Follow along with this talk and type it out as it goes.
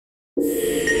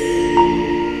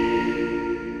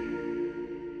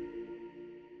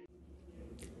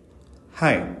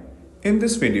Hi, in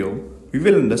this video, we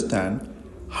will understand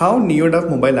how NeoDove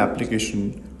mobile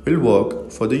application will work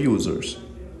for the users.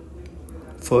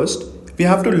 First, we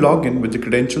have to log in with the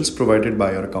credentials provided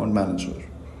by our account manager.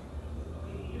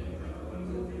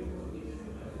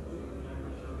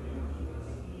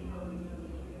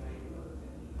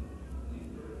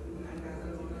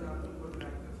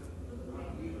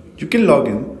 You can log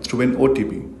in through an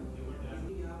OTP.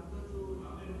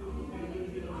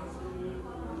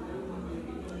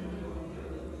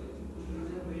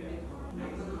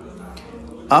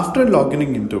 After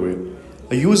logging into it,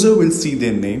 a user will see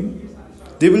their name.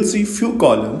 They will see few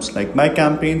columns like My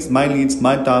Campaigns, My Leads,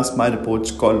 My Tasks, My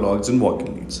Reports, Call Logs and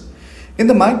Walk-in Leads. In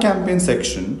the My Campaign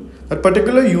section, that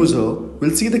particular user will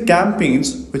see the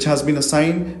campaigns which has been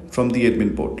assigned from the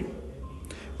admin portal.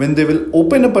 When they will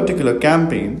open a particular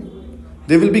campaign,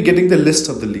 they will be getting the list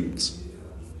of the leads.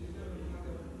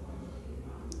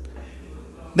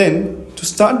 Then, to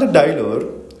start the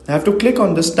dialer, they have to click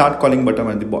on the Start Calling button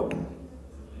at the bottom.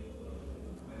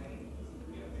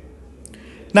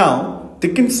 Now, they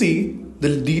can see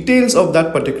the details of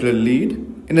that particular lead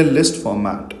in a list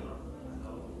format.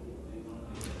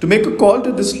 To make a call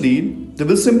to this lead, they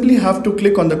will simply have to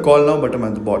click on the Call Now button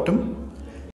at the bottom.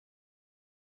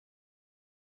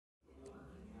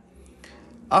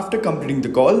 After completing the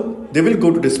call, they will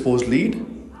go to Dispose Lead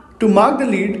to mark the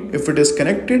lead if it is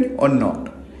connected or not.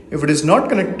 If it is not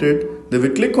connected, they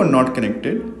will click on Not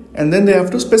Connected and then they have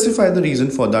to specify the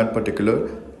reason for that particular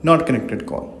not connected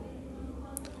call.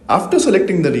 After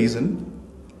selecting the reason,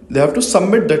 they have to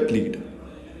submit that lead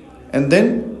and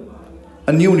then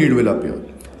a new lead will appear.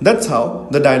 That's how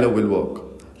the dialer will work.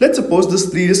 Let's suppose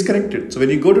this lead is connected. So when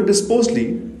you go to Dispose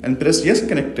Lead and press Yes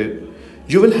Connected,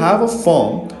 you will have a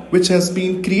form which has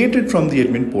been created from the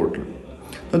admin portal.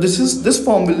 Now this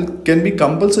form can be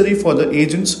compulsory for the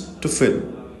agents to fill.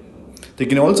 They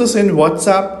can also send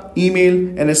WhatsApp, email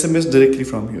and SMS directly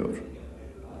from here.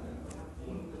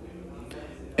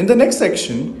 In the next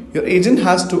section, your agent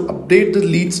has to update the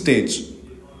lead stage.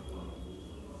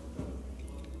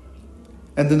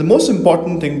 And then the most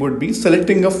important thing would be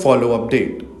selecting a follow-up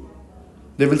date.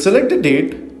 They will select the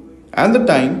date and the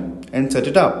time and set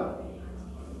it up.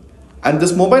 And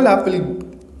this mobile app will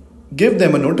give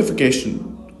them a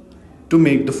notification to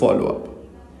make the follow-up.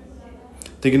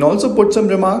 They can also put some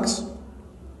remarks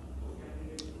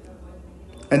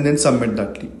and then submit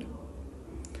that lead.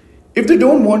 If they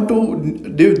don't want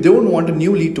a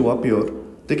new lead to appear,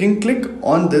 they can click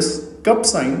on this cup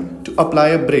sign to apply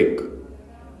a break.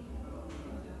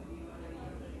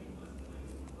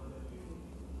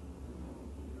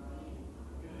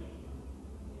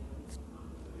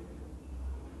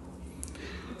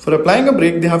 For applying a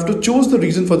break, they have to choose the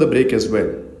reason for the break as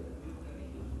well.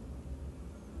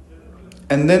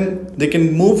 And then they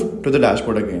can move to the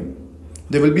dashboard again.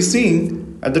 They will be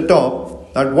seeing at the top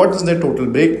that what is their total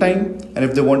break time, and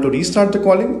if they want to restart the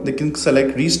calling, they can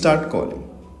select Restart Calling.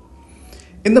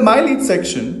 In the My Leads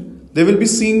section, they will be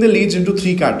seeing the leads into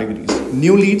three categories: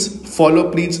 new leads,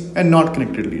 follow-up leads and not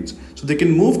connected leads. So they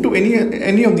can move to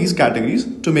any of these categories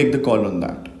to make the call on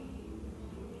that.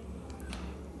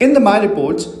 In the My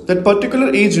Reports, that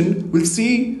particular agent will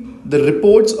see the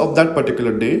reports of that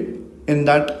particular day, in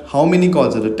that how many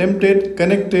calls are attempted,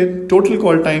 connected, total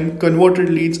call time, converted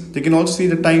leads. They can also see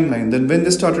the timeline, then when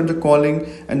they started the calling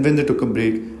and when they took a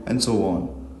break and so on.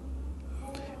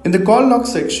 In the call log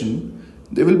section,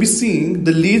 they will be seeing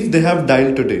the leads they have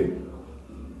dialed today,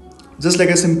 just like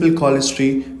a simple call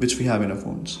history which we have in our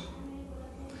phones.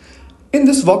 In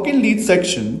this walk-in lead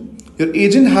section, your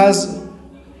agent has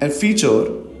a feature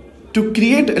to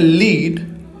create a lead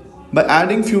by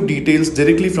adding few details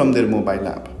directly from their mobile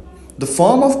app. The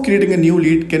form of creating a new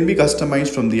lead can be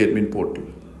customized from the admin portal.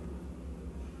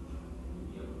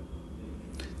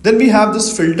 Then we have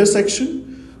this filter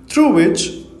section through which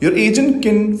your agent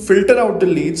can filter out the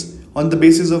leads on the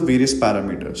basis of various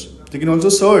parameters. They can also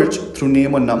search through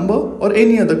name or number or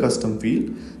any other custom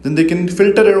field. Then they can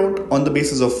filter it out on the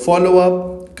basis of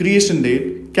follow-up, creation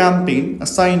date, campaign,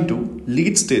 assigned to,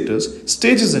 lead status,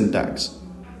 stages and tags.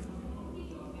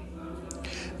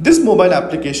 This mobile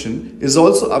application is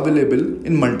also available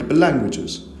in multiple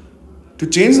languages. To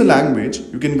change the language,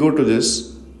 you can go to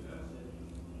this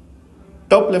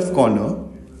top left corner,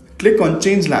 click on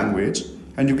Change Language,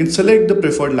 and you can select the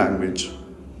preferred language.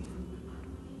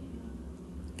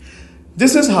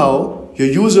 This is how your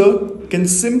user can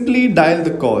simply dial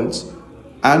the calls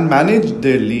and manage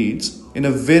their leads in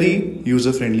a very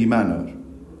user-friendly manner.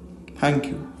 Thank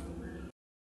you.